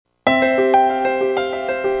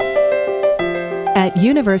At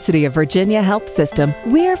University of Virginia Health System,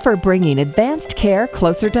 we're for bringing advanced care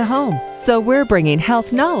closer to home. So we're bringing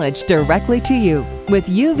health knowledge directly to you with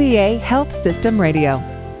UVA Health System Radio.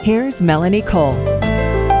 Here's Melanie Cole.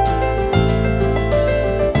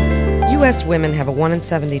 U.S. women have a 1 in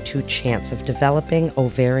 72 chance of developing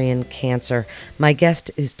ovarian cancer. My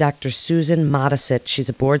guest is Dr. Susan Modesitt. She's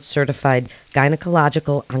a board-certified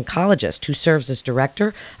gynecological oncologist who serves as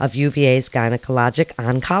director of UVA's Gynecologic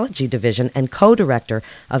Oncology Division and co-director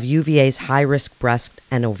of UVA's High-Risk Breast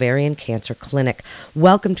and Ovarian Cancer Clinic.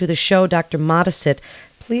 Welcome to the show, Dr. Modesitt.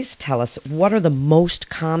 Please tell us, what are the most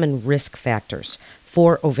common risk factors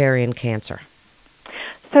for ovarian cancer?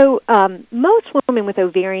 So most women with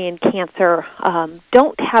ovarian cancer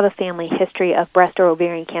don't have a family history of breast or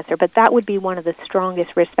ovarian cancer, but that would be one of the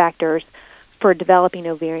strongest risk factors for developing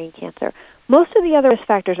ovarian cancer. Most of the other risk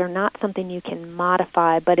factors are not something you can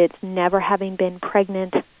modify, but it's never having been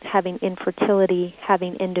pregnant, having infertility,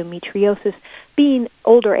 having endometriosis, being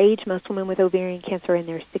older age. Most women with ovarian cancer in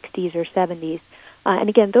their 60s or 70s. And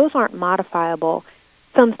again, those aren't modifiable.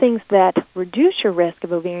 Some things that reduce your risk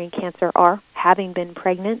of ovarian cancer are having been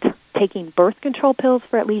pregnant, taking birth control pills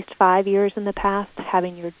for at least 5 years in the past,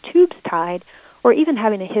 having your tubes tied, or even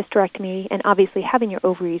having a hysterectomy, and obviously having your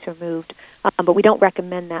ovaries removed. But we don't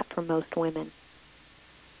recommend that for most women.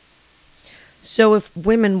 So if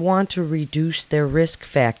women want to reduce their risk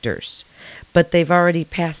factors, but they've already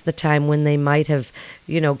passed the time when they might have,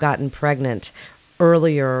 gotten pregnant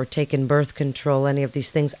earlier or taken birth control, any of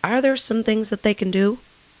these things, are there some things that they can do?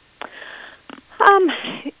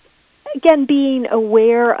 Again, being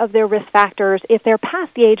aware of their risk factors. If they're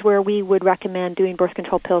past the age where we would recommend doing birth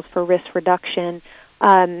control pills for risk reduction,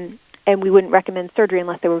 and we wouldn't recommend surgery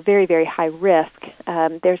unless they were very, very high risk,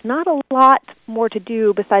 there's not a lot more to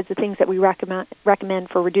do besides the things that we recommend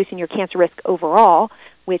for reducing your cancer risk overall,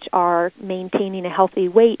 which are maintaining a healthy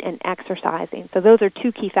weight and exercising. So those are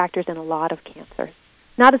two key factors in a lot of cancers.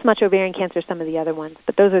 Not as much ovarian cancer as some of the other ones,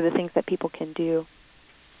 but those are the things that people can do.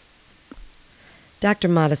 Dr.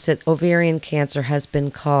 Modesitt, ovarian cancer has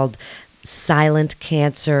been called silent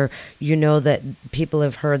cancer. You know that people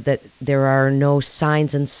have heard that there are no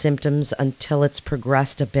signs and symptoms until it's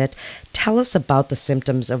progressed a bit. Tell us about the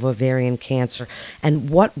symptoms of ovarian cancer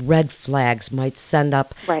and what red flags might send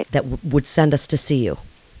up that would send us to see you.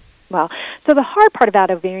 Well, so the hard part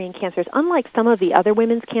about ovarian cancer is, unlike some of the other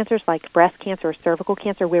women's cancers like breast cancer or cervical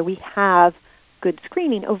cancer where we have good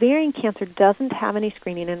screening, ovarian cancer doesn't have any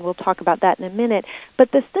screening, and we'll talk about that in a minute.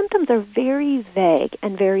 But the symptoms are very vague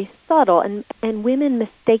and very subtle, and women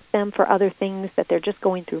mistake them for other things, that they're just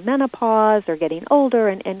going through menopause or getting older,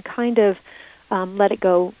 and kind of let it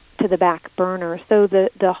go to the back burner. So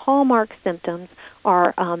the hallmark symptoms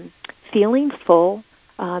are feeling full.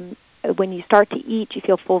 When you start to eat, you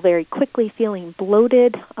feel full very quickly, feeling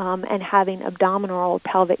bloated, and having abdominal or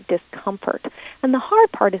pelvic discomfort. And the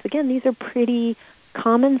hard part is, again, these are pretty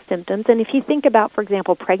common symptoms. And if you think about, for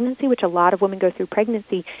example, pregnancy, which a lot of women go through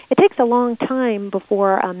pregnancy, it takes a long time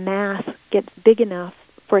before a mass gets big enough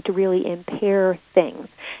for it to really impair things.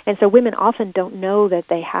 And so women often don't know that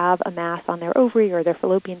they have a mass on their ovary or their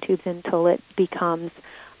fallopian tubes until it becomes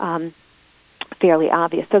fairly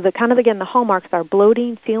obvious. So the hallmarks are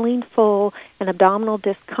bloating, feeling full, and abdominal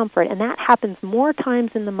discomfort, and that happens more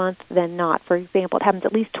times in the month than not. For example, it happens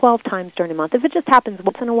at least 12 times during a month. If it just happens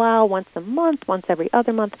once in a while, once a month, once every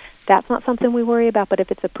other month, that's not something we worry about. But if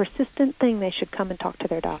it's a persistent thing, they should come and talk to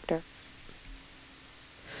their doctor.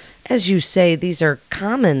 As you say, these are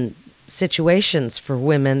common situations for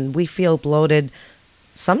women. We feel bloated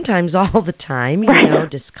sometimes all the time,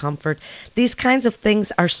 discomfort. These kinds of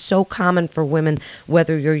things are so common for women,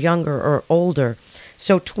 whether you're younger or older.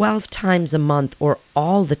 So 12 times a month or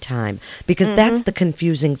all the time, because that's the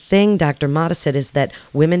confusing thing, Dr. Modesitt, is that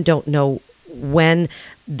women don't know when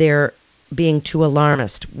they're being too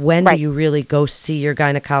alarmist. When do you really go see your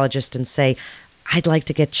gynecologist and say, I'd like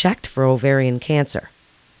to get checked for ovarian cancer?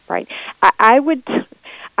 Right.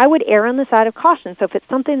 I would err on the side of caution. So if it's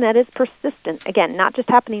something that is persistent, again, not just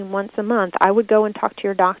happening once a month, I would go and talk to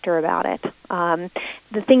your doctor about it.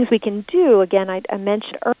 The things we can do, again, I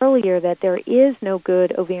mentioned earlier that there is no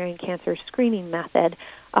good ovarian cancer screening method.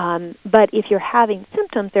 But if you're having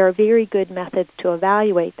symptoms, there are very good methods to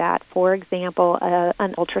evaluate that. For example,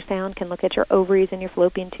 an ultrasound can look at your ovaries and your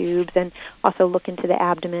fallopian tubes and also look into the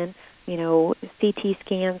abdomen. CT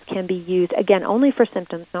scans can be used, again, only for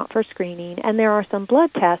symptoms, not for screening. And there are some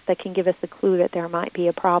blood tests that can give us a clue that there might be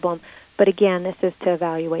a problem. But again, this is to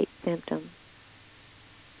evaluate symptoms.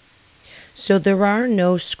 So there are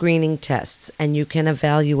no screening tests, and you can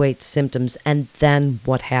evaluate symptoms. And then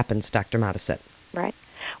what happens, Dr. Modesitt? Right.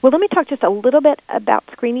 Well, let me talk just a little bit about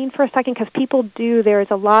screening for a second, because there is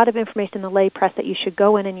a lot of information in the lay press that you should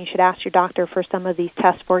go in and you should ask your doctor for some of these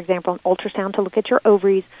tests. For example, an ultrasound to look at your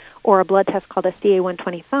ovaries, or a blood test called a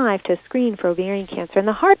CA-125 to screen for ovarian cancer. And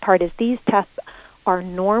the hard part is these tests are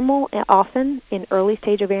normal often in early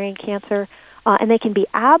stage ovarian cancer, and they can be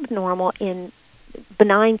abnormal in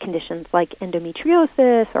benign conditions like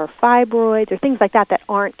endometriosis or fibroids or things like that that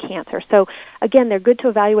aren't cancer. So again, they're good to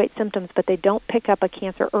evaluate symptoms, but they don't pick up a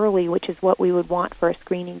cancer early, which is what we would want for a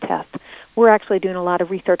screening test. We're actually doing a lot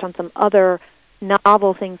of research on some other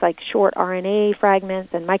novel things like short RNA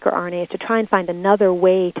fragments and microRNAs to try and find another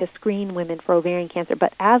way to screen women for ovarian cancer.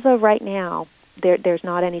 But as of right now, there's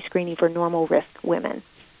not any screening for normal risk women.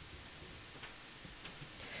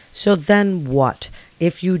 So then what?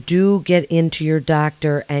 If you do get into your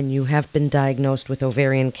doctor and you have been diagnosed with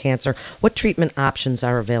ovarian cancer, what treatment options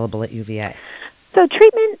are available at UVA? So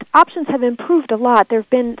treatment options have improved a lot. There have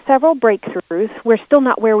been several breakthroughs. We're still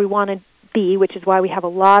not where we want to be, which is why we have a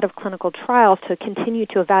lot of clinical trials to continue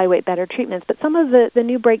to evaluate better treatments. But some of the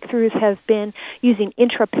new breakthroughs have been using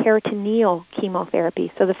intraperitoneal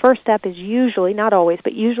chemotherapy. So the first step is usually, not always,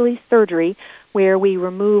 but usually surgery, where we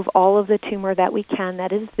remove all of the tumor that we can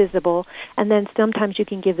that is visible, and then sometimes you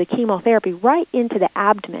can give the chemotherapy right into the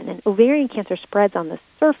abdomen. And ovarian cancer spreads on the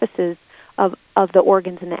surfaces of the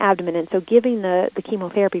organs in the abdomen, and so giving the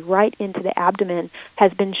chemotherapy right into the abdomen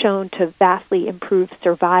has been shown to vastly improve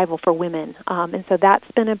survival for women. And so that's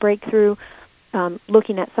been a breakthrough.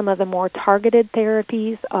 Looking at some of the more targeted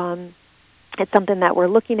therapies, it's something that we're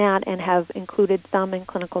looking at and have included some in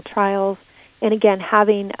clinical trials. And again,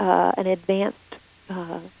 having an advanced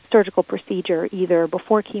surgical procedure either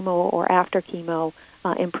before chemo or after chemo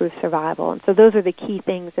improves survival. And so those are the key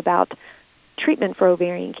things about treatment for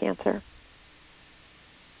ovarian cancer.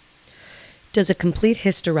 Does a complete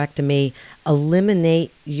hysterectomy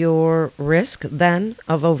eliminate your risk then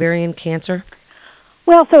of ovarian cancer?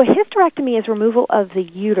 Well, so a hysterectomy is removal of the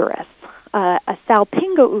uterus. A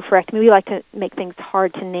salpingo-oophorectomy, we like to make things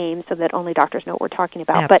hard to name so that only doctors know what we're talking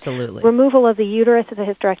about. Absolutely. But removal of the uterus is a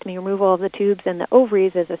hysterectomy, removal of the tubes and the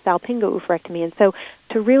ovaries is a salpingo-oophorectomy. And so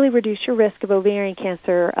to really reduce your risk of ovarian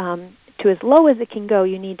cancer to as low as it can go,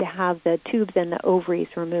 you need to have the tubes and the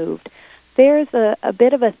ovaries removed. There's a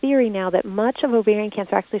bit of a theory now that much of ovarian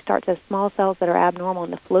cancer actually starts as small cells that are abnormal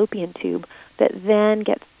in the fallopian tube that then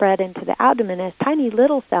get spread into the abdomen as tiny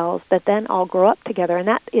little cells that then all grow up together. And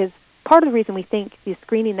that is part of the reason we think the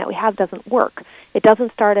screening that we have doesn't work. It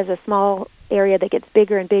doesn't start as a small area that gets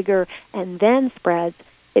bigger and bigger and then spreads.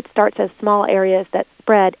 It starts as small areas that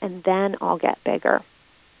spread and then all get bigger.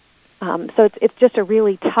 So it's just a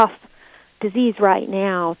really tough disease right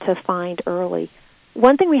now to find early.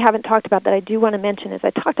 One thing we haven't talked about that I do want to mention is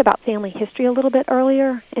I talked about family history a little bit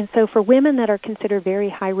earlier. And so for women that are considered very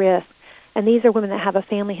high risk, and these are women that have a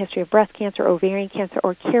family history of breast cancer, ovarian cancer,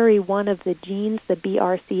 or carry one of the genes, the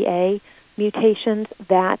BRCA mutations,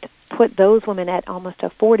 that put those women at almost a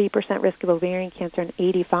 40% risk of ovarian cancer and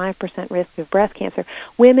 85% risk of breast cancer.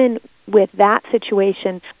 Women with that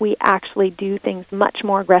situation, we actually do things much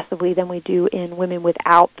more aggressively than we do in women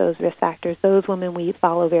without those risk factors. Those women we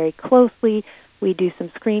follow very closely. We do some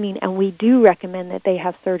screening, and we do recommend that they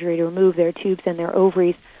have surgery to remove their tubes and their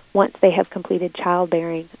ovaries once they have completed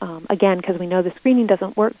childbearing. Again, because we know the screening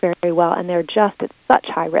doesn't work very well, and they're just at such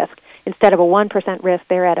high risk. Instead of a 1% risk,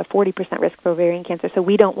 they're at a 40% risk for ovarian cancer. So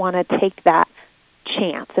we don't want to take that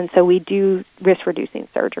chance, and so we do risk-reducing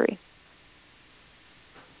surgery.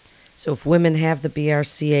 So if women have the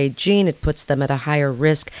BRCA gene, it puts them at a higher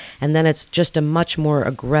risk, and then it's just a much more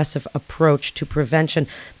aggressive approach to prevention.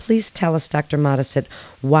 Please tell us, Dr. Modisett,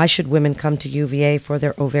 why should women come to UVA for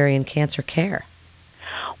their ovarian cancer care?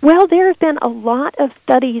 Well, there have been a lot of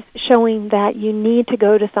studies showing that you need to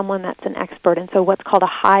go to someone that's an expert, and so what's called a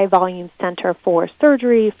high-volume center for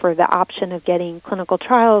surgery, for the option of getting clinical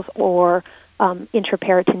trials or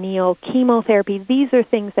intraperitoneal chemotherapy. These are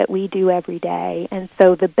things that we do every day. And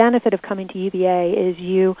so the benefit of coming to UVA is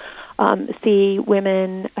you see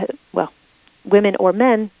women or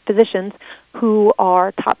men, physicians, who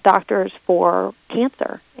are top doctors for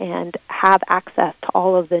cancer and have access to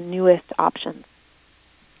all of the newest options.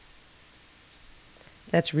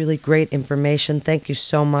 That's really great information. Thank you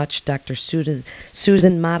so much, Dr. Susan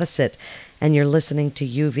Modisett. And you're listening to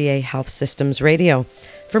UVA Health Systems Radio.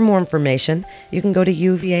 For more information, you can go to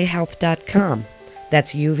uvahealth.com.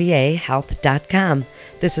 That's uvahealth.com.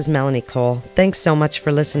 This is Melanie Cole. Thanks so much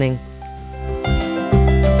for listening.